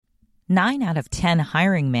9 out of 10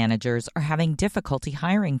 hiring managers are having difficulty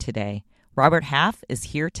hiring today. Robert Half is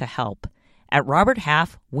here to help. At Robert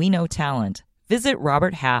Half, we know talent. Visit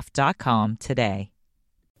roberthalf.com today.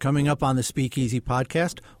 Coming up on the Speakeasy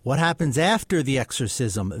podcast, what happens after the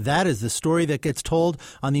exorcism? That is the story that gets told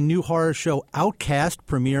on the new horror show Outcast,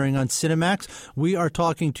 premiering on Cinemax. We are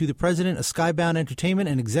talking to the president of Skybound Entertainment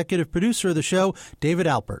and executive producer of the show, David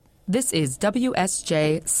Alpert. This is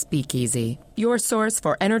WSJ Speakeasy, your source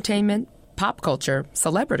for entertainment, pop culture,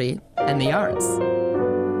 celebrity, and the arts.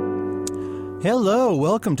 Hello,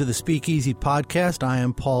 welcome to the Speakeasy podcast. I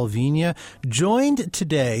am Paul Vigna, joined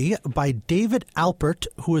today by David Alpert,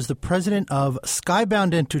 who is the president of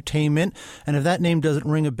Skybound Entertainment. And if that name doesn't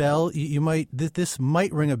ring a bell, this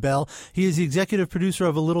might ring a bell. He is the executive producer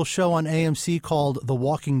of a little show on AMC called The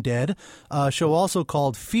Walking Dead, a show also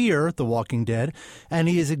called Fear the Walking Dead. And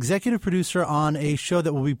he is executive producer on a show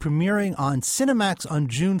that will be premiering on Cinemax on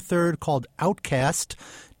June 3rd called Outcast.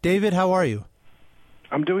 David, how are you?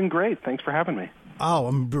 I'm doing great. Thanks for having me. Oh,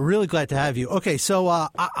 I'm really glad to have you. Okay, so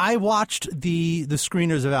I watched the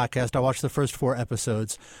screeners of Outcast. I watched the first 4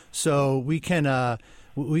 episodes, so we can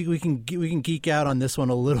geek out on this one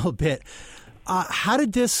a little bit. How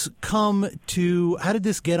did this get on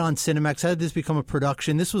Cinemax? How did this become a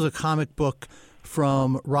production? This was a comic book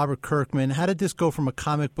from Robert Kirkman. How did this go from a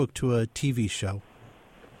comic book to a TV show?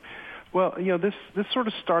 Well, this sort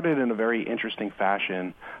of started in a very interesting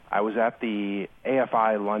fashion. I was at the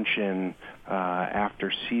AFI luncheon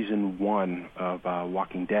after season 1 of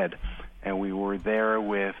Walking Dead, and we were there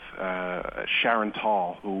with Sharon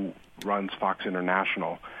Tall, who runs Fox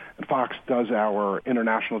International. And Fox does our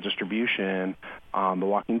international distribution on The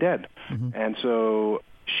Walking Dead. Mm-hmm. And so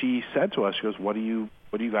she said to us, she goes, what are you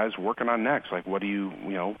guys working on next? Like, what do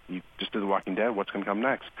you just did The Walking Dead, what's going to come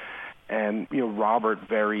next? And, Robert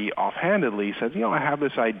very offhandedly says, I have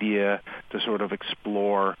this idea to sort of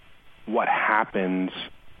explore what happens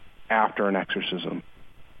after an exorcism.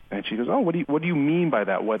 And she goes, oh, what do you mean by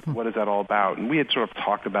that? What is that all about? And we had sort of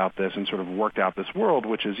talked about this and sort of worked out this world,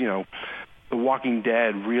 which is, The Walking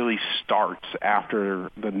Dead really starts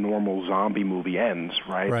after the normal zombie movie ends,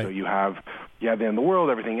 right? So you have the end of the world,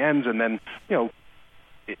 everything ends, and then,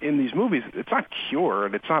 in these movies, it's not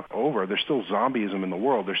cured, it's not over. There's still zombieism in the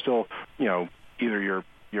world. There's still, either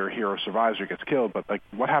your hero survives or gets killed, but like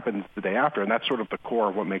what happens the day after? And that's sort of the core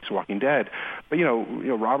of what makes Walking Dead. But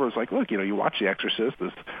Robert's like, look, you watch The Exorcist.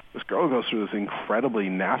 This girl goes through this incredibly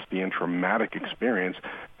nasty and traumatic experience,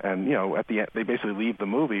 and at the end they basically leave the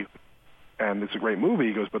movie, and it's a great movie.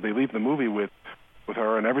 He goes, but they leave the movie with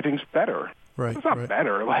her, and everything's better. Right, it's not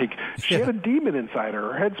better. Like, she had a demon inside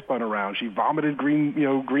her. Her head spun around. She vomited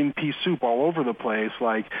green pea soup all over the place.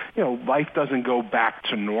 Like, life doesn't go back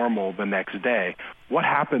to normal the next day. What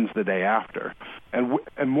happens the day after? And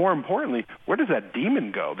more importantly, where does that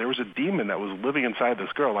demon go? There was a demon that was living inside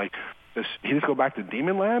this girl. Like, does he just go back to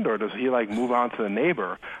demon land, or does he, like, move on to the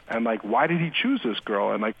neighbor? And, like, why did he choose this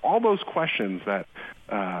girl? And, like, all those questions that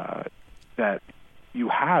you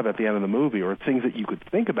have at the end of the movie, or things that you could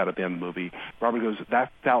think about at the end of the movie, Robert goes, that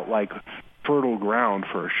felt like fertile ground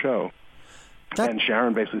for a show. And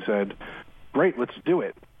Sharon basically said, great, let's do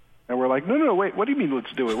it. And we're like, no, wait, what do you mean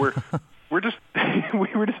let's do it? We're just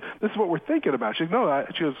this is what we're thinking about. She goes, no,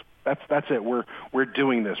 she goes, that's it. We're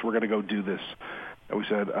doing this. We're going to go do this. And we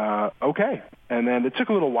said, okay. And then it took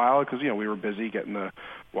a little while because, we were busy getting the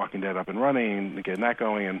Walking Dead up and running and getting that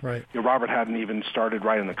going. And Robert hadn't even started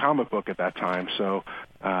writing the comic book at that time. So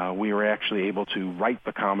we were actually able to write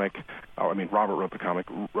the comic. Robert wrote the comic,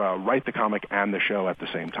 write the comic and the show at the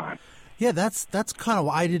same time. Yeah, that's kind of,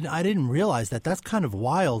 I didn't realize that. That's kind of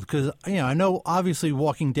wild because, I know obviously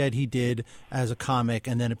Walking Dead he did as a comic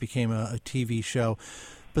and then it became a TV show.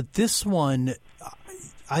 But this one,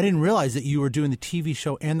 I didn't realize that you were doing the TV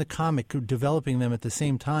show and the comic, developing them at the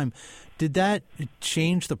same time. Did that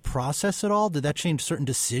change the process at all? Did that change certain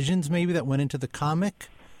decisions maybe that went into the comic?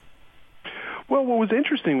 Well, what was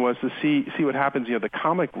interesting was to see what happens. The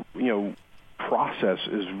comic, process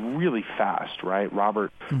is really fast, right?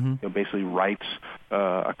 Robert basically writes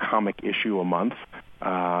a comic issue a month,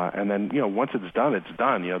 and then once it's done, it's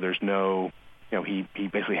done. There's no he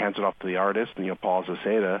basically hands it off to the artist, and Paul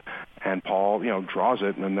Zaceta, and Paul draws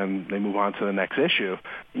it, and then they move on to the next issue.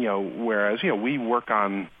 Whereas we'll work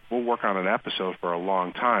on an episode for a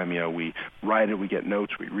long time. We write it, we get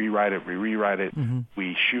notes, we rewrite it,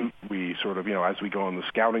 we shoot, we sort of as we go in the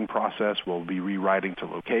scouting process, we'll be rewriting to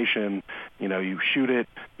location. You shoot it.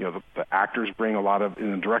 The actors bring a lot of,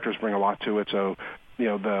 and the directors bring a lot to it. So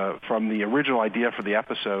from the original idea for the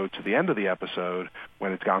episode to the end of the episode,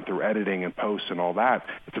 when it's gone through editing and post and all that,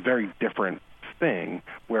 it's a very different thing,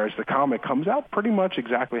 whereas the comic comes out pretty much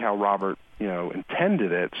exactly how Robert,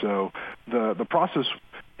 intended it. So the process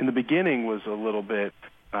in the beginning was a little bit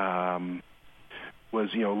a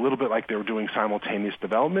little bit like they were doing simultaneous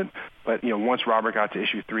development. But once Robert got to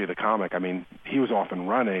issue 3 of the comic, I mean, he was off and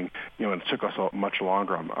running. And it took us much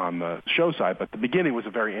longer on the show side. But the beginning was a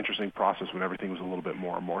very interesting process when everything was a little bit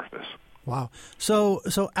more amorphous. Wow. So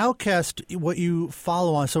Outcast, what you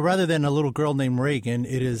follow on, so rather than a little girl named Reagan,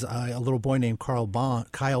 it is a little boy named Kyle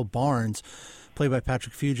Barnes, played by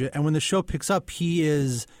Patrick Fugit. And when the show picks up, he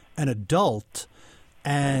is an adult,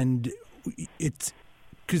 and it's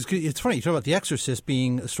funny, you talk about The Exorcist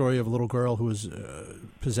being a story of a little girl who was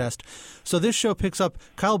possessed. So this show picks up,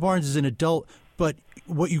 Kyle Barnes is an adult, but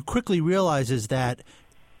what you quickly realize is that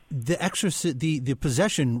the Exorcist, the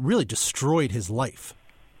possession really destroyed his life.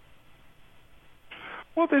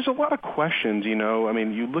 Well, there's a lot of questions, I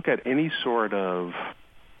mean, you look at any sort of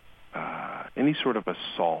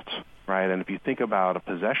assault, right? And if you think about a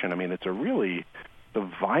possession, I mean, it's a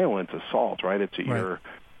violent assault, right?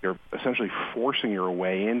 You're essentially forcing your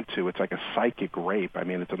way into. It's like a psychic rape. I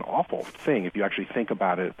mean, it's an awful thing if you actually think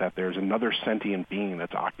about it. That there's another sentient being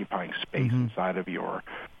that's occupying space inside of your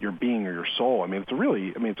being or your soul. I mean,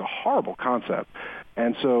 it's a horrible concept.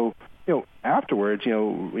 And so, afterwards,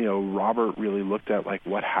 Robert really looked at like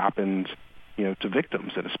what happened, to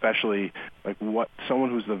victims, and especially like what someone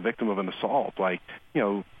who's the victim of an assault, like,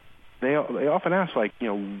 They often ask, like,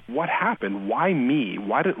 what happened? Why me?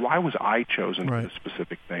 Why was I chosen for this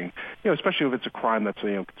specific thing? Especially if it's a crime that's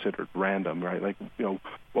considered random, right? Like,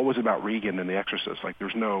 what was it about Regan in The Exorcist? Like,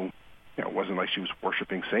 there's no, it wasn't like she was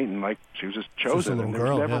worshiping Satan. Like, she was just chosen, and there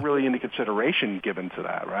was never really any consideration given to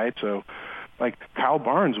that, right? So, like, Kyle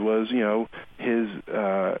Barnes was,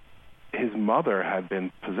 his mother had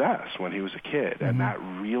been possessed when he was a kid, and that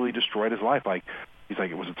really destroyed his life. Like, he's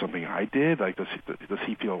like, was it something I did? Like, does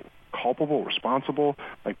he feel culpable, responsible?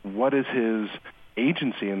 Like, what is his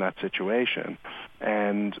agency in that situation?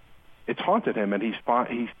 And it's haunted him, and he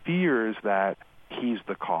fears that he's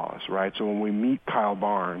the cause, right? So when we meet Kyle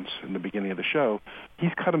Barnes in the beginning of the show,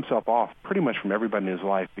 he's cut himself off pretty much from everybody in his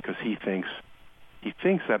life because he thinks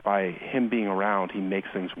that by him being around, he makes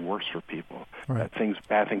things worse for people. Right. That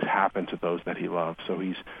bad things happen to those that he loves. So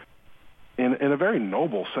he's, in a very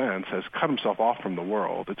noble sense, has cut himself off from the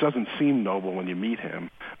world. It doesn't seem noble when you meet him,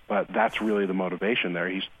 but that's really the motivation there.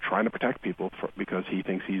 He's trying to protect people because he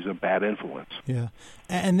thinks he's a bad influence. Yeah.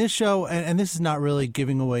 And this show, and this is not really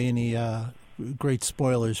giving away any great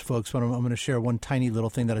spoilers, folks, but I'm going to share one tiny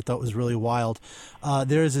little thing that I thought was really wild.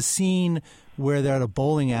 There is a scene where they're at a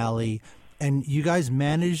bowling alley, and you guys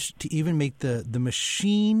managed to even make the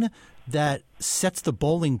machine that sets the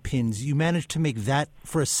bowling pins, you managed to make that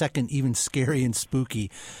for a second even scary and spooky.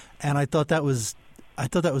 And I thought that was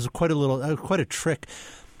quite a trick.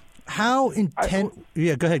 How intent?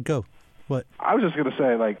 Yeah, go ahead. Go. What? I was just going to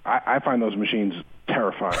say, like, I find those machines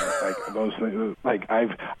terrifying. Like those things. Like I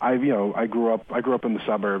grew up in the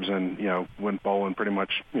suburbs and went bowling pretty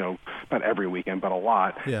much not every weekend but a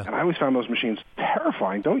lot. Yeah. And I always found those machines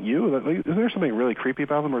terrifying. Don't you? Is there something really creepy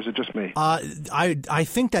about them, or is it just me? I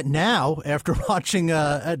think that now, after watching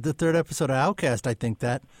the third episode of Outcast, I think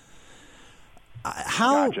that.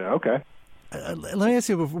 Gotcha. Okay. Let me ask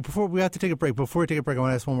you before we have to take a break. Before we take a break, I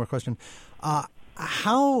want to ask one more question.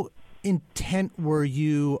 How intent were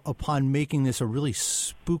you upon making this a really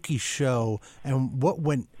spooky show, and what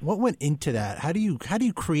went into that? How do you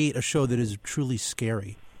create a show that is truly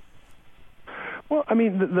scary? Well, I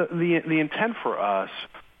mean, the intent for us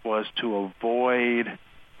was to avoid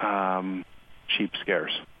cheap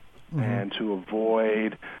scares and to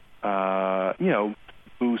avoid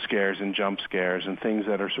boo scares and jump scares and things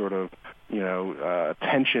that are sort of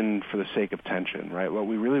tension for the sake of tension, right? What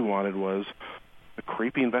we really wanted was a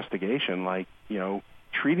creepy investigation, like,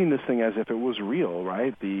 treating this thing as if it was real,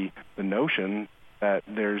 right? The notion that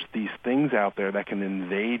there's these things out there that can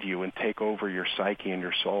invade you and take over your psyche and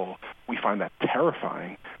your soul. We find that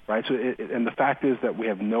terrifying, right? So, and the fact is that we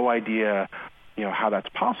have no idea, how that's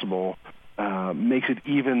possible, makes it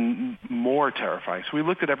even more terrifying. So we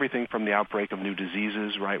looked at everything from the outbreak of new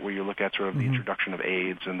diseases, right, where you look at sort of the introduction of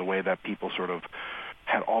AIDS and the way that people sort of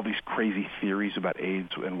had all these crazy theories about AIDS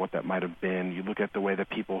and what that might have been. You look at the way that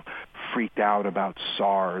people freaked out about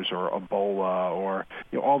SARS or Ebola or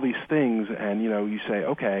all these things, and you say,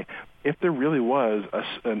 okay, if there really was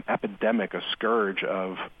an epidemic, a scourge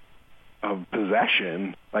of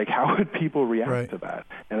possession, like how would people react to that?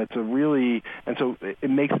 And so it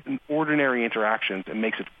makes ordinary interactions, it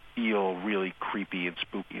makes it feel really creepy and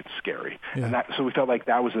spooky and scary. Yeah. And so we felt like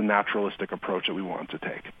that was a naturalistic approach that we wanted to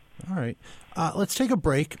take. All right. Let's take a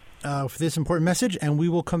break for this important message, and we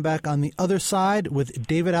will come back on the other side with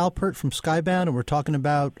David Alpert from Skybound, and we're talking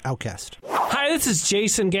about Outcast. Hi, this is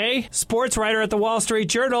Jason Gay, sports writer at the Wall Street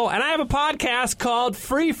Journal, and I have a podcast called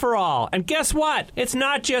Free for All. And guess what? It's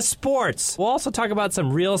not just sports. We'll also talk about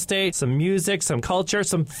some real estate, some music, some culture,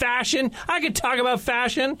 some fashion. I could talk about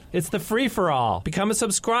fashion. It's the Free for All. Become a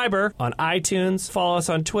subscriber on iTunes. Follow us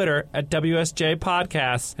on Twitter at WSJ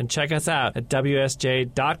Podcasts, and check us out at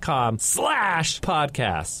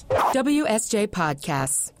WSJ.com/podcasts. WSJ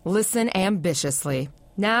Podcasts. Listen ambitiously.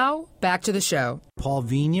 Now, back to the show. Paul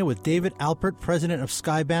Vigna with David Alpert, president of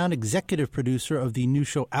Skybound, executive producer of the new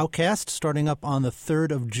show Outcast, starting up on the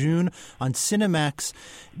 3rd of June on Cinemax.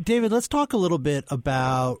 David, let's talk a little bit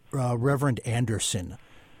about Reverend Anderson.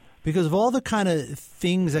 Because of all the kind of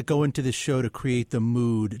things that go into this show to create the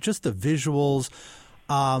mood, just the visuals,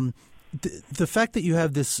 the fact that you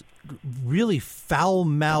have this really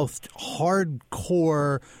foul-mouthed,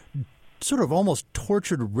 hardcore, sort of almost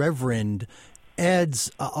tortured reverend adds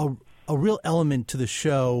a real element to the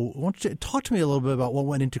show. Why don't you talk to me a little bit about what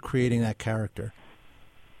went into creating that character?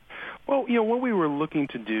 Well, what we were looking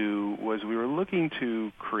to do was we were looking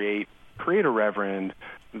to create a reverend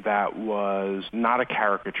that was not a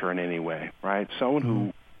caricature in any way, right? Someone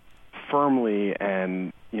who firmly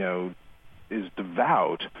and, is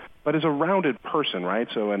devout, but is a rounded person, right?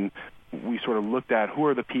 So, and we sort of looked at who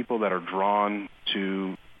are the people that are drawn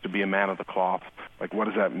to be a man of the cloth. Like, what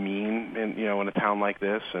does that mean in a town like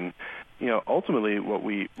this? And ultimately, what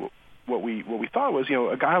we thought was,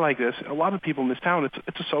 a guy like this, a lot of people in this town,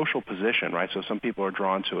 it's a social position, right? So some people are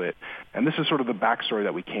drawn to it, and this is sort of the backstory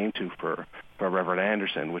that we came to for Reverend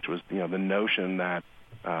Anderson, which was the notion that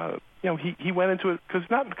he went into it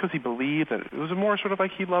not because he believed that it was more sort of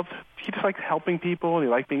like he just liked helping people and he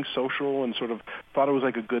liked being social and sort of thought it was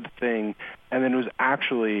like a good thing, and then it was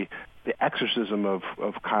actually the exorcism of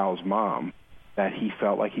Kyle's mom that he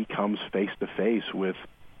felt like he comes face to face with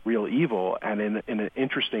real evil, and in an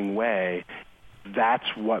interesting way, that's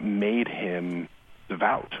what made him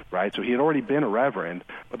devout, right? So he had already been a reverend,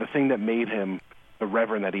 but the thing that made him the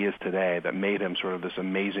reverend that he is today, that made him sort of this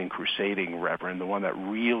amazing crusading reverend, the one that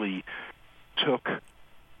really took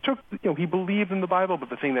he believed in the Bible, but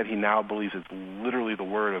the thing that he now believes is literally the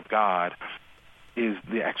Word of God, is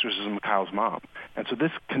the exorcism of Kyle's mom. And so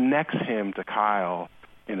this connects him to Kyle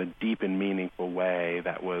in a deep and meaningful way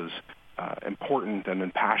that was important and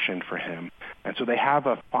impassioned for him. And so they have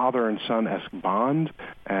a father and son-esque bond,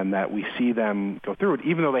 and that we see them go through it,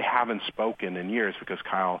 even though they haven't spoken in years, because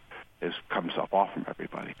Kyle has cut himself off from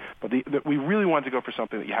everybody. But we really wanted to go for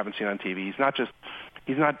something that you haven't seen on TV. He's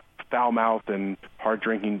not foul-mouthed and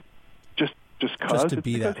hard-drinking just because. Just to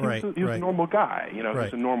be that, right. He's a normal guy, Right.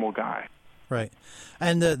 He's a normal guy. Right.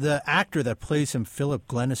 And the actor that plays him, Philip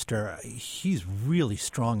Glenister, he's really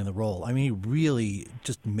strong in the role. I mean, he really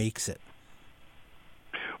just makes it.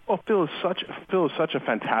 Well, Phil is such a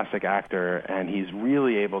fantastic actor, and he's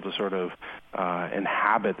really able to sort of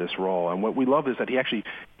inhabit this role. And what we love is that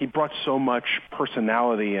he brought so much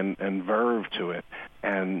personality and verve to it.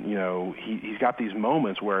 And he's got these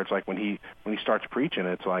moments where it's like when he starts preaching,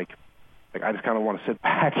 it's like I just kind of want to sit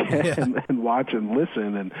back and watch and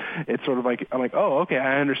listen, and it's sort of like I'm like, oh, okay,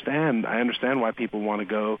 I understand why people want to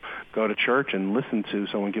go to church and listen to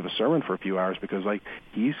someone give a sermon for a few hours, because like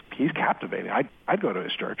he's captivating. I'd go to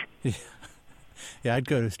his church. Yeah, I'd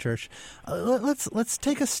go to his church. Let's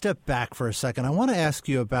take a step back for a second. I want to ask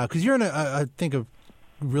you about, because you're in I think a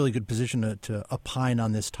really good position to opine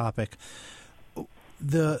on this topic.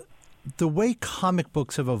 The way comic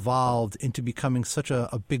books have evolved into becoming such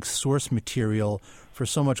a big source material for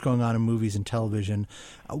so much going on in movies and television,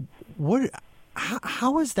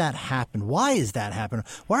 how has that happened? Why has that happened?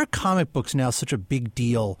 Why are comic books now such a big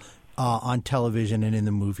deal on television and in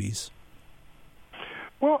the movies?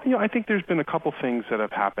 Well, I think there's been a couple things that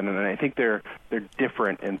have happened, and I think they're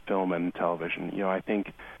different in film and television. I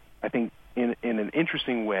think in an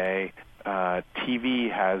interesting way,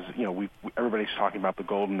 TV has, everybody's talking about the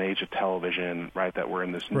golden age of television, right? That we're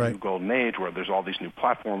in this new golden age where there's all these new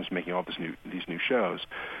platforms making all these new shows.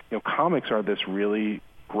 Comics are this really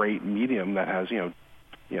great medium that has,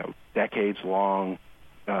 decades long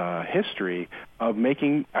history of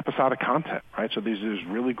making episodic content, right? So there's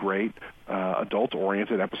really great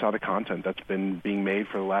adult-oriented episodic content that's been being made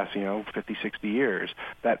for the last, 50, 60 years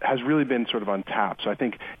that has really been sort of untapped. So I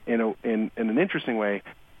think in an interesting way,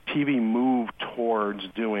 TV moved towards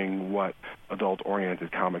doing what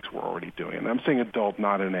adult-oriented comics were already doing. And I'm saying adult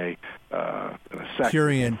not in a sex.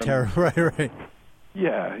 Prurient terror, right.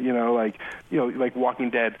 Yeah, like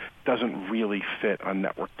Walking Dead doesn't really fit on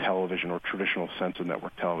network television or traditional sense of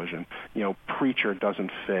network television. Preacher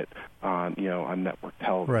doesn't fit on network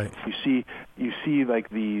television. Right. You see like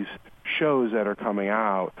these shows that are coming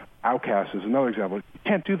out. Outcast is another example. You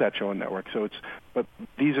can't do that show on network. But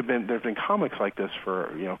there've been comics like this for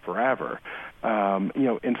forever.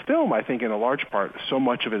 In film, I think in a large part, so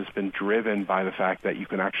much of it has been driven by the fact that you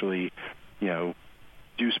can actually,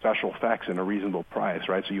 do special effects in a reasonable price,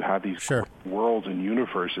 right? So you have these worlds and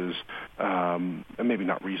universes, and maybe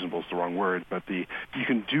not reasonable is the wrong word, but you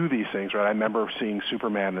can do these things, right? I remember seeing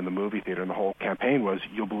Superman in the movie theater, and the whole campaign was,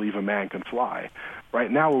 "You'll believe a man can fly."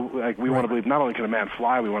 Right now, like we want to believe not only can a man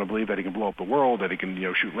fly, we want to believe that he can blow up the world, that he can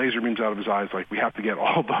shoot laser beams out of his eyes. Like we have to get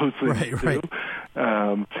all those things too.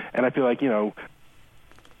 And I feel like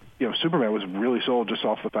Superman was really sold just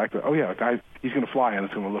off the fact that, he's going to fly and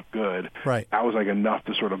it's going to look good. Right. That was like enough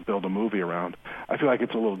to sort of build a movie around. I feel like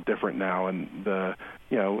it's a little different now, and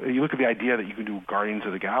you look at the idea that you can do Guardians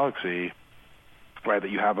of the Galaxy, right?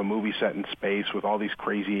 That you have a movie set in space with all these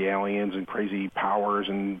crazy aliens and crazy powers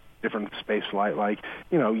and different space flight. Like,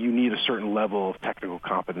 you need a certain level of technical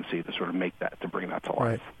competency to sort of to bring that to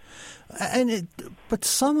life.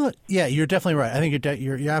 Right. You're definitely right. I think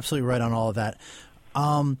you're absolutely right on all of that.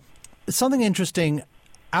 Something interesting,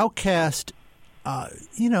 Outcast, can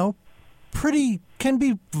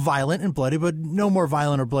be violent and bloody, but no more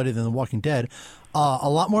violent or bloody than The Walking Dead. A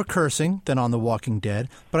lot more cursing than on The Walking Dead,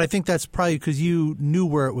 but I think that's probably because you knew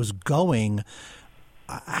where it was going.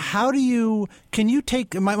 My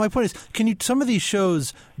point is, some of these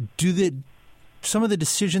shows, some of the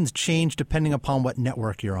decisions change depending upon what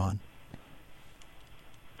network you're on?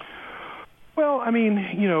 Well, I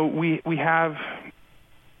mean, we have...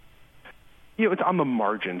 it's on the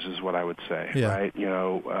margins is what I would say, right?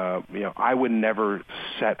 I would never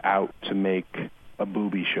set out to make a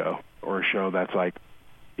booby show or a show that's like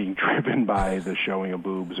being driven by the showing of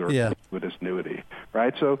boobs or with this nudity,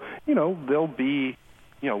 right? So, there'll be,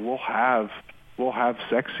 we'll have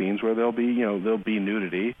sex scenes where there'll be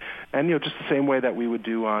nudity, and just the same way that we would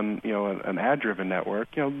do on an ad-driven network,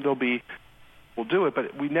 we'll do it,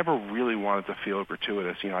 but we never really wanted to feel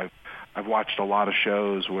gratuitous. I've watched a lot of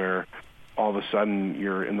shows where all of a sudden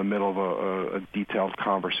you're in the middle of a detailed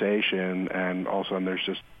conversation, and all of a sudden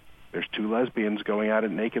there's two lesbians going at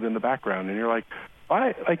it naked in the background, and you're like,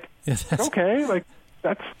 why? Like, okay, like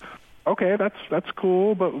that's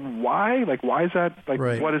cool, but why? Like, why is that? Like,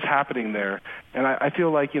 what is happening there? And I feel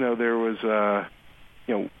like there was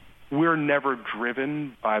we're never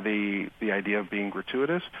driven by the idea of being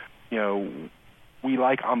gratuitous. We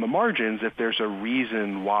like on the margins, if there's a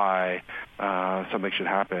reason why something should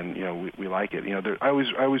happen, we like it. I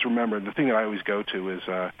always remember, the thing that I always go to is,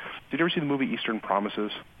 did you ever see the movie Eastern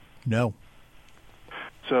Promises? No.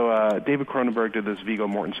 So David Cronenberg did this Viggo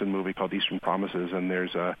Mortensen movie called Eastern Promises, and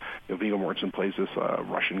there's Viggo Mortensen plays this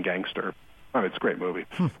Russian gangster. It's a great movie.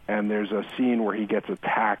 And there's a scene where he gets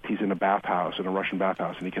attacked. He's in a Russian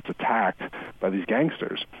bathhouse, and he gets attacked by these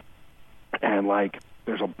gangsters. And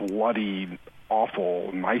there's a bloody,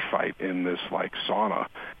 awful knife fight in this sauna,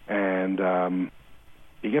 and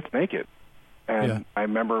he gets naked. And I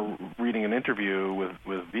remember reading an interview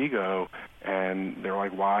with Viggo, and they're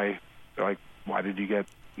like, why did you get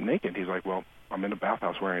naked? He's like, well, I'm in a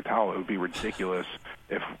bathhouse wearing a towel. It would be ridiculous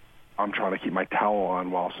if I'm trying to keep my towel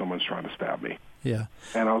on while someone's trying to stab me. Yeah.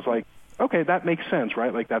 And I was like, okay, that makes sense,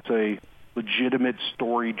 right? Like, that's a legitimate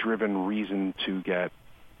story-driven reason to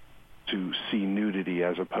see nudity,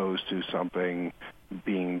 as opposed to something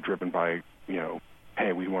being driven by,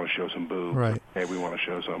 hey, we want to show some boobs. Right. Hey, we want to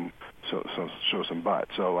show some butt.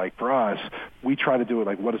 So, for us, we try to do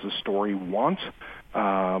it what does the story want?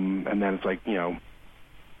 And then it's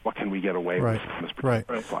what can we get away with on this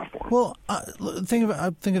particular platform? Well, think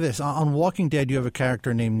of this. On Walking Dead, you have a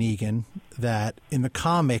character named Negan that in the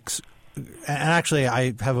comics, and actually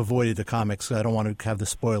I have avoided the comics because I don't want to have the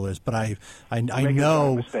spoilers, but I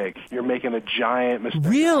know... Mistake. You're making a giant mistake.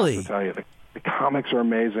 Really? I have to tell you. The comics are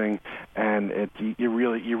amazing, and you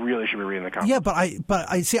really should be reading the comics. Yeah, but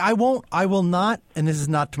I see. I will not, and this is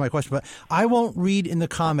not to my question, but I won't read in the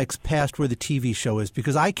comics past where the TV show is,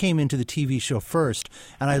 because I came into the TV show first,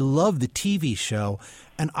 and I love the TV show,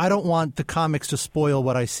 and I don't want the comics to spoil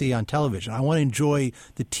what I see on television. I want to enjoy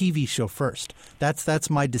the TV show first. That's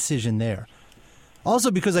my decision there.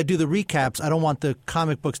 Also, because I do the recaps, I don't want the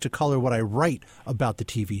comic books to color what I write about the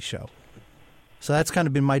TV show. So that's kind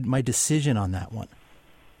of been my decision on that one.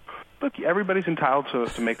 look, everybody's entitled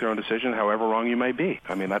to make their own decision, however wrong you may be.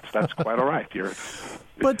 I mean, that's quite all right.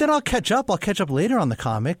 But then I'll catch up. I'll catch up later on the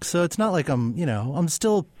comics, so it's not like I'm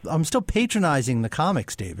still patronizing the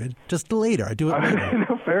comics, David. Just later. I do it later.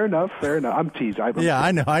 No, fair enough. I'm teased. I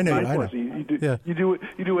know. You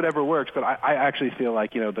do whatever works, but I actually feel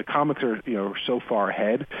like the comics are so far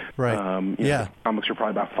ahead. Right. Comics are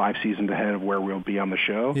probably about 5 seasons ahead of where we'll be on the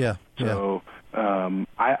show. Yeah. So.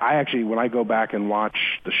 I actually, when I go back and watch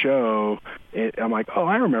the show, I'm like, oh,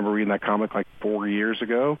 I remember reading that comic like 4 years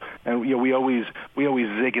ago, and we always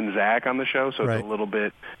zig and zag on the show, so it's a little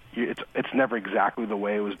bit, it's never exactly the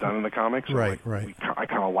way it was done in the comics. So right. I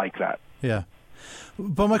kind of like that. Yeah,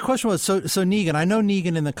 but my question was, so Negan, I know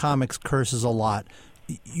Negan in the comics curses a lot.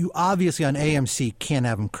 You obviously on AMC can't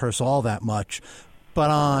have him curse all that much. But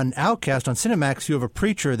on Outcast, on Cinemax, you have a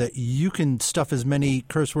preacher that you can stuff as many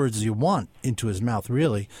curse words as you want into his mouth,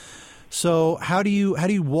 really. So how do you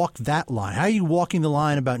walk that line? How are you walking the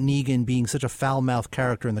line about Negan being such a foul-mouthed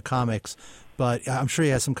character in the comics, but I'm sure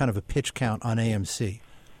he has some kind of a pitch count on AMC?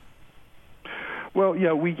 Well,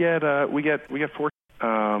 yeah, we get 4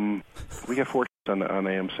 on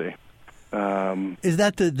AMC. Is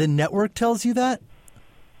that the network tells you that?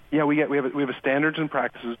 Yeah, we have a standards and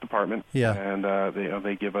practices department. Yeah, and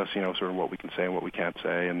they give us sort of what we can say and what we can't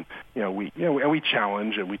say, and we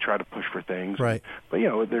challenge and we try to push for things. Right. But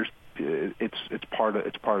it's part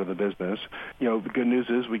of the business. The good news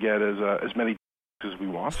is we get as many as we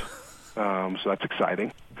want, so that's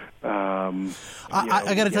exciting. I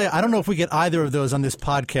got to tell you, I don't know if we get either of those on this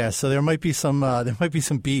podcast, so there might be some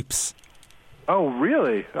beeps. Oh,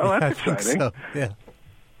 really? Oh, that's I exciting. think so. Yeah.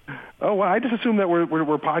 Oh, well, I just assumed that we're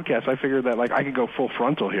podcasts. I figured that I could go full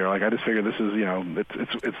frontal here. I just figured this is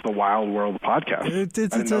it's the wild world of podcast. I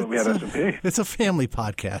didn't know that we had S&P. It's a family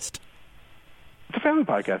podcast. It's a family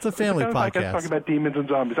podcast. It's a family podcast. Talking about demons and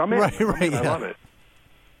zombies. I love it.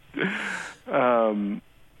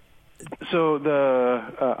 So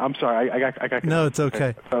I'm sorry. I got no, it's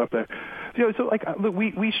okay. Up there. So look,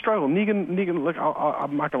 we struggle. Negan. Look,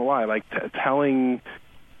 I'm not gonna lie. Telling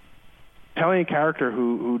a character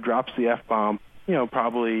who drops the F-bomb,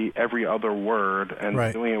 probably every other word,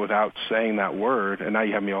 and doing it without saying that word, and now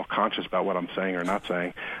you have me all conscious about what I'm saying or not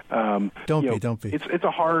saying. Don't be. It's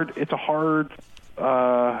a hard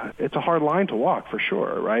line to walk for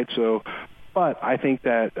sure, right? So, but I think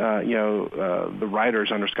that the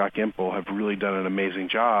writers under Scott Gimple have really done an amazing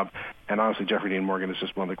job, and honestly, Jeffrey Dean Morgan is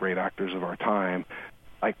just one of the great actors of our time.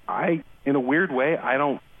 In a weird way, I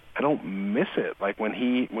don't miss it. When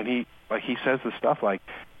he says the stuff,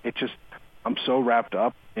 it just, I'm so wrapped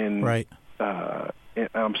up in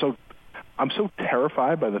I'm so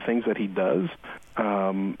terrified by the things that he does,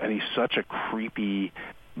 and he's such a creepy,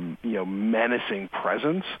 menacing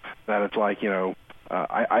presence that it's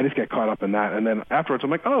I just get caught up in that, and then afterwards I'm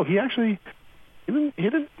like, oh, he actually he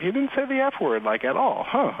didn't say the F word at all,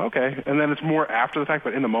 huh? Okay, and then it's more after the fact,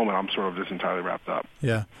 but in the moment I'm sort of just entirely wrapped up.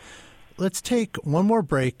 Yeah. Let's take one more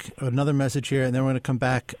break, another message here, and then we're going to come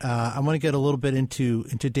back. I want to get a little bit into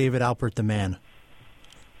David Alpert, the man.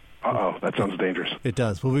 Uh-oh, that sounds dangerous. It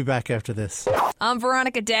does. We'll be back after this. I'm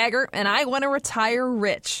Veronica Dagger, and I want to retire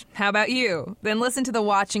rich. How about you? Then listen to the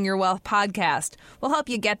Watching Your Wealth podcast. We'll help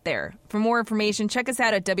you get there. For more information, check us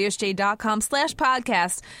out at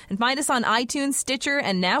WSJ.com/podcast and find us on iTunes, Stitcher,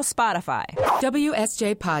 and now Spotify.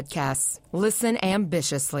 WSJ Podcasts. Listen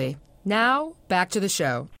ambitiously. Now, back to the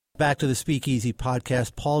show. Back to the Speakeasy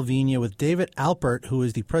podcast. Paul Vigna with David Alpert, who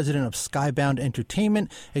is the president of Skybound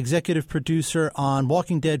Entertainment, executive producer on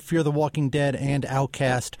Walking Dead, Fear the Walking Dead, and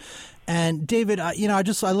Outcast. And David, I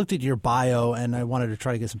looked at your bio and I wanted to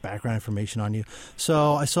try to get some background information on you.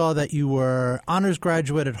 So I saw that you were honors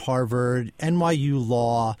graduate at Harvard, NYU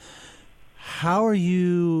Law. How are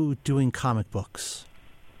you doing comic books?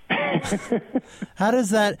 How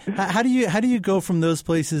do you go from those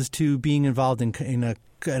places to being involved in a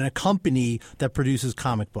company that produces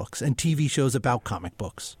comic books and TV shows about comic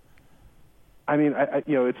books? I mean,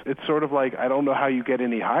 it's sort of like, I don't know how you get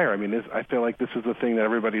any higher. I mean, I feel like this is the thing that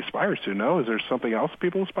everybody aspires to. No, is there something else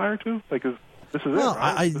people aspire to? This is it.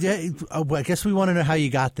 Right? I guess we want to know how you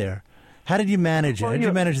got there. How did you manage it? How did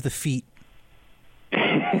you manage the feat?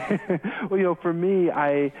 Well, for me,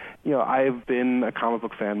 I've been a comic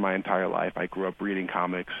book fan my entire life. I grew up reading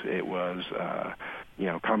comics. It was,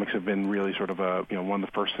 comics have been really sort of one of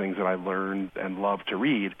the first things that I learned and loved to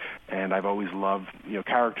read. And I've always loved,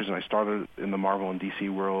 characters. And I started in the Marvel and DC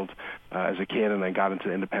world as a kid, and then got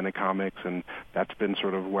into independent comics, and that's been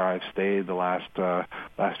sort of where I've stayed the last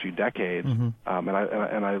few decades. Mm-hmm.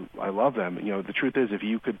 And I love them. The truth is, if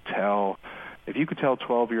you could tell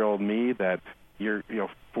 12-year-old me that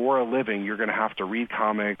for a living, you're going to have to read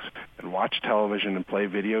comics and watch television and play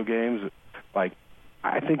video games. Like,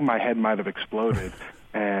 I think my head might have exploded.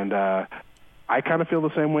 And I kind of feel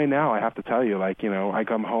the same way now, I have to tell you. Like, I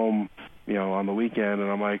come home, on the weekend, and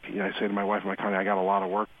I'm like, I say to my wife, I'm like, honey, I got a lot of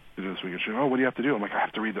work to do this weekend. She goes, oh, what do you have to do? I'm like, I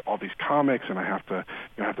have to read all these comics, and I have to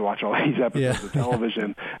watch all these episodes of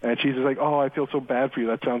television. And she's just like, oh, I feel so bad for you.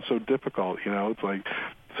 That sounds so difficult. It's like,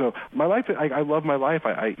 so my life, I love my life.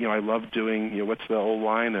 I love doing, what's the old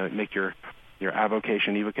line? Make your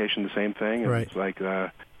avocation, evocation the same thing. And It's like,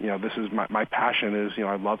 this is my passion is,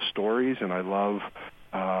 I love stories, and I love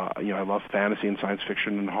fantasy and science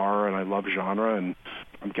fiction and horror, and I love genre, and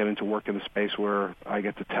I'm getting to work in a space where I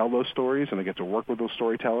get to tell those stories, and I get to work with those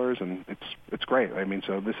storytellers, and it's great. I mean,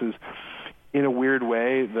 so this is, in a weird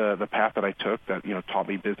way, the path that I took that, taught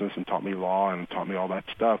me business and taught me law and taught me all that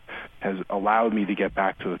stuff has allowed me to get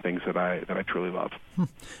back to the things that I truly love.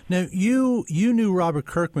 Now, you knew Robert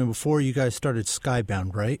Kirkman before you guys started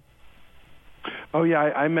Skybound, right? Oh yeah,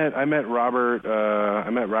 I met Robert.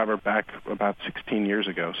 I met Robert back about 16 years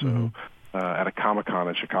ago. So at a Comic-Con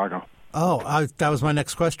in Chicago. Oh, that was my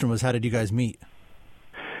next question. Was how did you guys meet?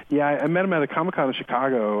 Yeah, I met him at a Comic-Con in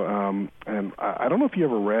Chicago, and I don't know if you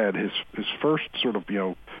ever read his first sort of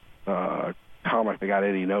comic that got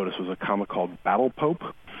any notice was a comic called Battle Pope.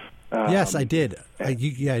 Yes, I did. I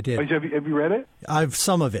did. Oh, have you read it? I've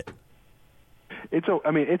some of it. It's a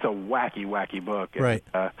wacky book. Right.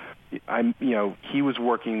 He was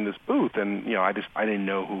working this booth, and I didn't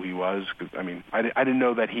know who he was. Cause, I didn't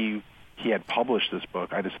know that he had published this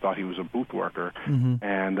book. I just thought he was a booth worker.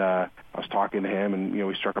 And I was talking to him, and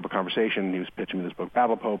we struck up a conversation. And he was pitching me this book,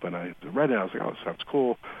 Battle Pope, and I read it. I was like, oh, this sounds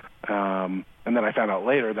cool. And then I found out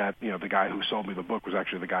later that the guy who sold me the book was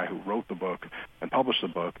actually the guy who wrote the book and published the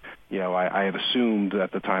book. I had assumed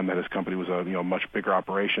at the time that his company was a much bigger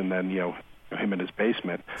operation than him in his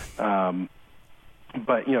basement.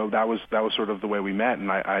 But that was sort of the way we met,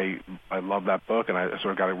 and I loved that book, and I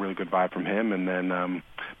sort of got a really good vibe from him. And then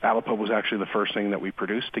Battle Pope was actually the first thing that we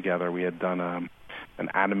produced together. We had done an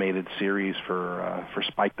animated series for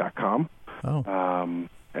Spike.com, and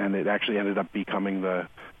it actually ended up becoming the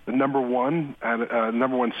number one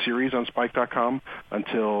series on Spike.com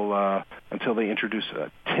until they introduced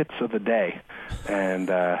Tits of the Day, and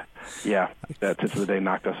that Tits of the Day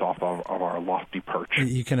knocked us off of our lofty perch.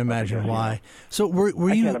 You can imagine why. So were you?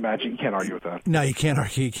 I can't imagine. You can't argue with that. No, you can't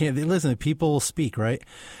argue. You can't. Listen, people will speak, right?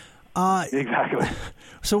 Exactly.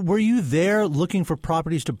 So were you there looking for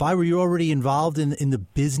properties to buy? Were you already involved in the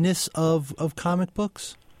business of comic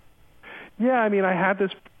books? Yeah, I mean, I had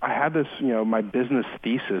this. My business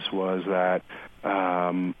thesis was that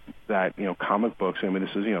comic books. I mean,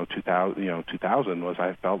 this is 2000 was.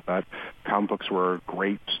 I felt that comic books were a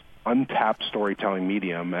great untapped storytelling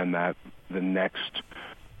medium, and that the next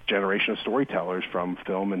generation of storytellers from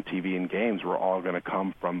film and TV and games were all going to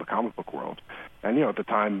come from the comic book world. And at the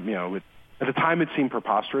time, it seemed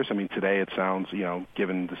preposterous. I mean, today it sounds,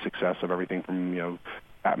 given the success of everything from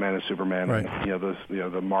Batman and Superman, right,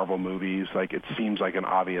 and the Marvel movies, like it seems like an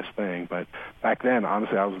obvious thing. But back then,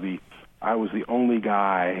 honestly, I was the only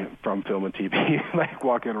guy from film and TV like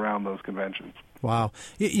walking around those conventions. Wow,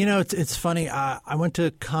 it's funny. I went to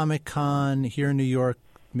Comic-Con here in New York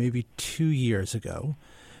maybe 2 years ago,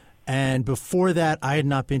 and before that, I had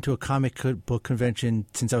not been to a comic book convention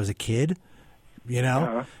since I was a kid.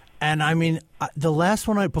 And I mean, the last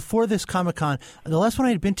one before this Comic-Con, the last one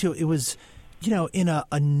I had been to, it was, in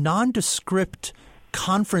a nondescript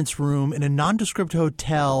conference room in a nondescript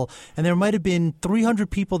hotel, and there might have been 300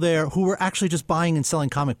 people there who were actually just buying and selling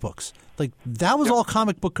comic books. Like that was all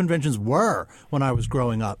comic book conventions were when I was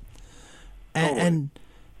growing up, and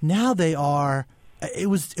now they are. It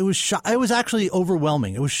was actually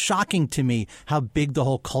overwhelming. It was shocking to me how big the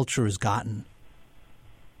whole culture has gotten.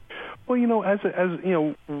 Well,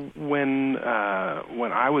 when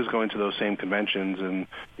I was going to those same conventions and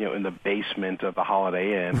in the basement of the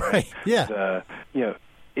Holiday Inn, right? Yeah.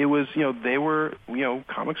 It was they were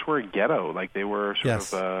comics were a ghetto, like they were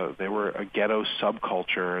sort of they were a ghetto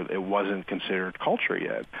subculture. It wasn't considered culture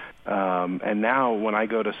yet, and now when I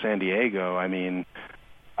go to San Diego, I mean,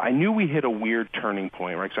 I knew we hit a weird turning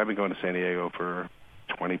point, right? Because I've been going to San Diego for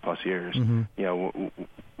 20 plus years. Mm-hmm.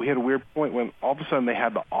 We hit a weird point when all of a sudden they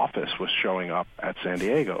had The Office was showing up at San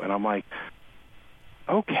Diego, and I'm like,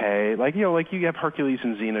 okay, like you have Hercules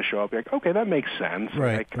and Xena show up. You're like, okay, that makes sense.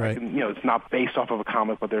 Right, right. It's not based off of a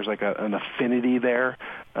comic, but there's like an affinity there.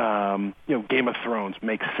 Game of Thrones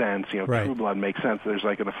makes sense. Right. True Blood makes sense. There's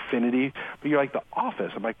like an affinity, but you're like The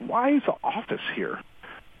Office. I'm like, why is The Office here?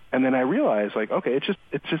 And then I realized, like, okay, it's just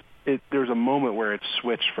there's a moment where it's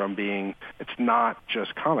switched from being, it's not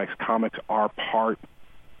just comics. Comics are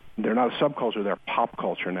they're not a subculture, they're pop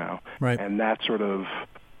culture now. Right. And that sort of,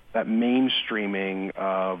 that mainstreaming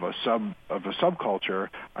of a subculture,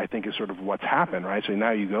 I think, is sort of what's happened, right? So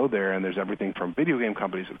now you go there and there's everything from video game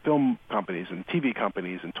companies and film companies and TV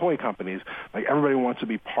companies and toy companies. Like, everybody wants to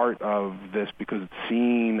be part of this because it's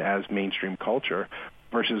seen as mainstream culture.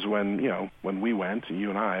 Versus when we went, you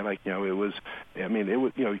and I,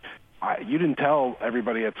 you didn't tell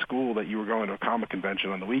everybody at school that you were going to a comic convention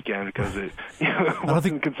on the weekend because it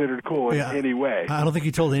wasn't considered cool in any way. I don't think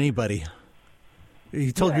you told anybody.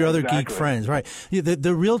 You told your other geek friends, right?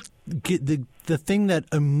 The thing that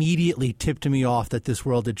immediately tipped me off that this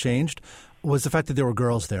world had changed was the fact that there were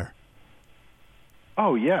girls there.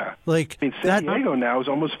 Oh, yeah. Like, San Diego now is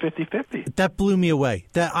almost 50-50. That blew me away.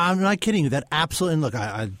 That, I'm not kidding you. That absolutely, and look,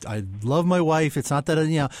 I love my wife. It's not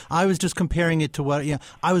that, I was just comparing it to what,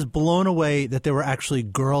 I was blown away that there were actually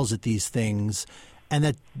girls at these things, and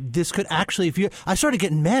that this could actually, I started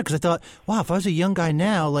getting mad because I thought, wow, if I was a young guy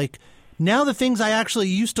now, now the things I actually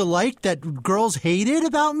used to like that girls hated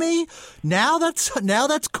about me, now that's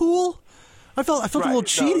cool. I felt a little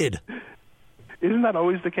cheated. Isn't that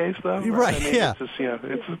always the case, though? Right. Yeah. It's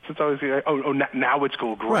just, it's always now it's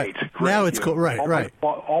cool. Great. Right. Great. Now it's cool. Right.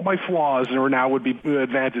 All my flaws now would be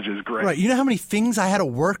advantages. Great. Right. You know how many things I had to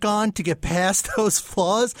work on to get past those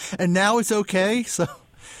flaws, and now it's okay. So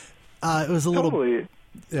it was a little. Totally.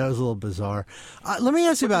 Yeah, it was a little bizarre. Let me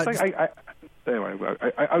ask you about. Anyway,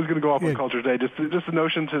 I was going to go off on culture today. Just the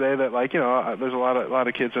notion today that there's a lot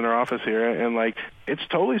of kids in our office here, and it's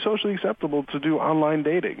totally socially acceptable to do online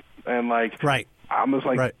dating, and right. I'm just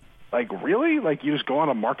right. Really? You just go on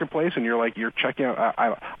a marketplace and you're checking out.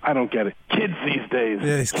 I don't get it. Kids these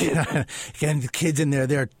days. Yeah, getting the kids in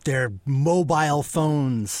their mobile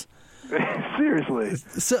phones. Seriously.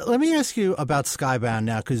 So let me ask you about Skybound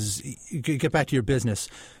now, because you get back to your business.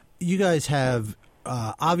 You guys have.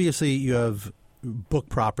 Obviously, you have book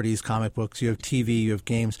properties, comic books, you have TV, you have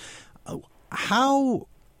games. How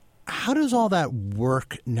does all that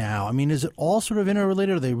work now? I mean, is it all sort of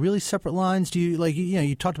interrelated? Are they really separate lines? Do you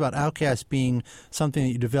you talked about Outcast being something that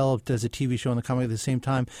you developed as a TV show and the comic at the same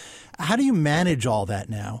time. How do you manage all that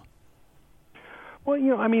now? Well,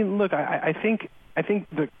 look, I think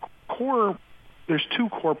the core. There's two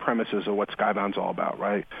core premises of what Skybound's all about,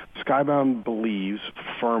 right? Skybound believes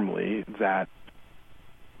firmly that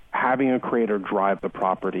having a creator drive the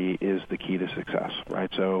property is the key to success, right?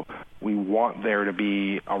 So we want there to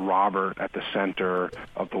be a Robert at the center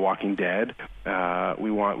of The Walking Dead.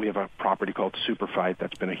 We have a property called Super Fight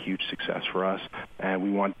that's been a huge success for us, and we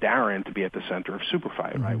want Darren to be at the center of Super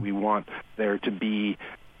Fight, right? We want there to be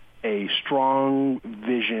a strong,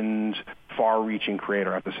 visioned, far-reaching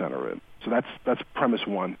creator at the center of it. So that's premise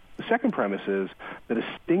one. The second premise is the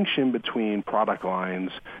distinction between product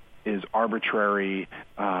lines is arbitrary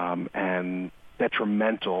and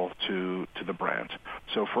detrimental to the brand.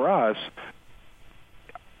 So for us,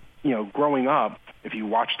 growing up, if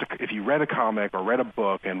you read a comic or read a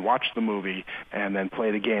book and watched the movie and then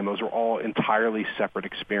played a game, those are all entirely separate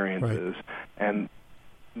experiences. Right. And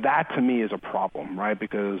that to me is a problem, right?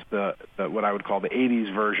 Because the what I would call the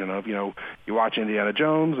 80s version of, you watch Indiana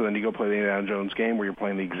Jones and then you go play the Indiana Jones game where you're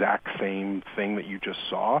playing the exact same thing that you just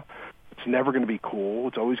saw. It's never going to be cool.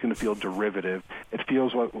 It's always going to feel derivative. It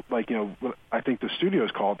feels what I think the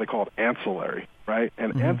studios call it. They call it ancillary, right?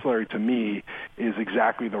 And ancillary to me is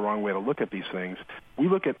exactly the wrong way to look at these things. We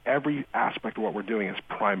look at every aspect of what we're doing as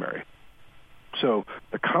primary. So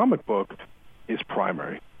the comic book is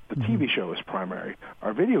primary. The TV show is primary.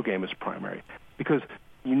 Our video game is primary because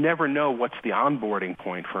you never know what's the onboarding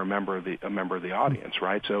point for a member of the audience,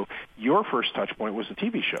 right? So your first touch point was the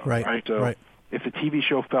TV show, right? So if the TV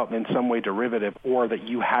show felt in some way derivative or that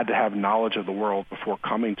you had to have knowledge of the world before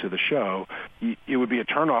coming to the show, it would be a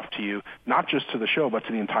turnoff to you, not just to the show, but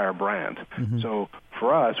to the entire brand. So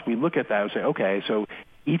for us, we look at that and say, okay, so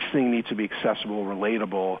each thing needs to be accessible,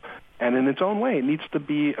 relatable, and in its own way, it needs to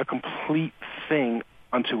be a complete thing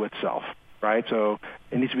unto itself, right? So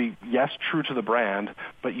it needs to be, yes, true to the brand,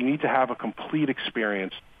 but you need to have a complete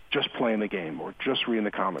experience just playing the game or just reading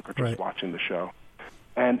the comic or just watching the show.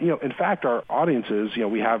 And, in fact, our audiences,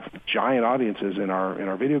 we have giant audiences in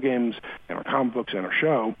our video games, in our comic books, and our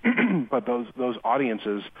show, but those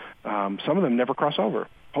audiences, some of them never cross over.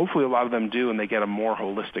 Hopefully a lot of them do, and they get a more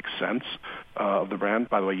holistic sense of the brand.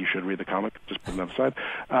 By the way, you should read the comic, just put it aside.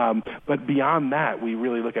 But beyond that, we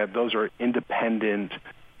really look at those are independent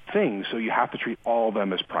things, so you have to treat all of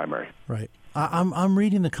them as primary. Right. I'm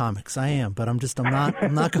reading the comics. I am, but I'm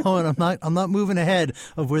not moving ahead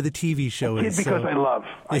of where the TV show is. Because I love.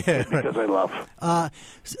 Because I love.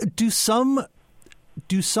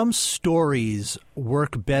 Do some stories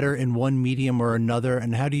work better in one medium or another,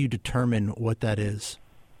 and how do you determine what that is?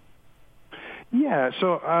 Yeah,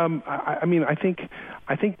 so I think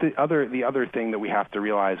the other thing that we have to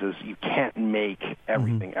realize is you can't make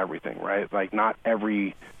everything everything, right? Like not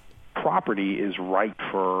every property is right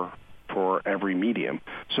for every medium.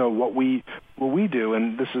 So what we do,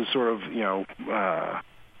 and this is sort of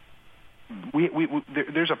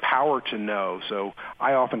there's a power to know. So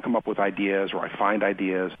I often come up with ideas, or I find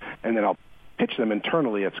ideas, and then I'll pitch them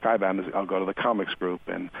internally at Skybound. I'll go to the comics group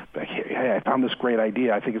and be like, hey, I found this great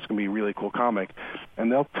idea. I think it's going to be a really cool comic,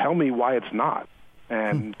 and they'll tell me why it's not.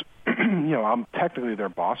 And I'm technically their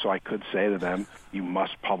boss, so I could say to them, you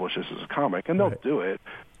must publish this as a comic, and they'll do it,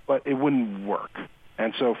 but it wouldn't work.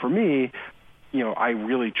 And so for me, I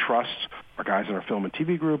really trust our guys in our film and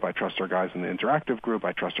TV group. I trust our guys in the interactive group.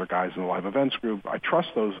 I trust our guys in the live events group. I trust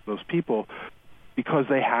those people because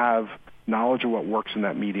they have knowledge of what works in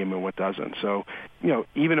that medium and what doesn't. So,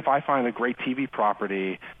 even if I find a great TV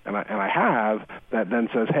property and I have that then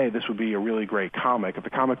says, hey, this would be a really great comic, if the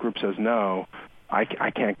comic group says no,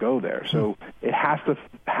 I can't go there. So it has to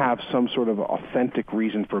have some sort of authentic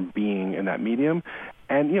reason for being in that medium.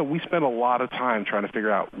 And, we spend a lot of time trying to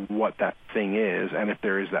figure out what that thing is and if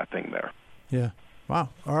there is that thing there. Yeah. Wow.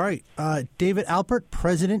 All right. David Alpert,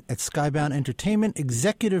 president at Skybound Entertainment,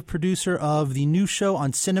 executive producer of the new show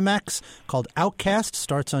on Cinemax called Outcast,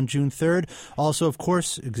 starts on June 3rd. Also, of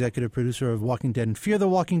course, executive producer of Walking Dead and Fear the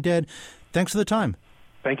Walking Dead. Thanks for the time.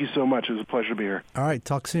 Thank you so much. It was a pleasure to be here. All right.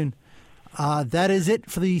 Talk soon. That is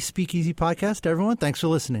it for the Speakeasy podcast, everyone. Thanks for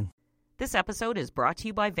listening. This episode is brought to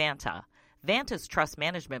you by Vanta. Vanta's trust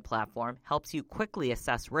management platform helps you quickly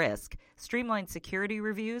assess risk, streamline security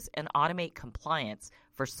reviews, and automate compliance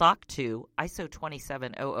for SOC 2, ISO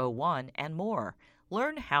 27001, and more.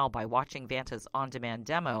 Learn how by watching Vanta's on-demand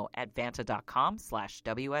demo at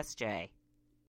vanta.com/WSJ.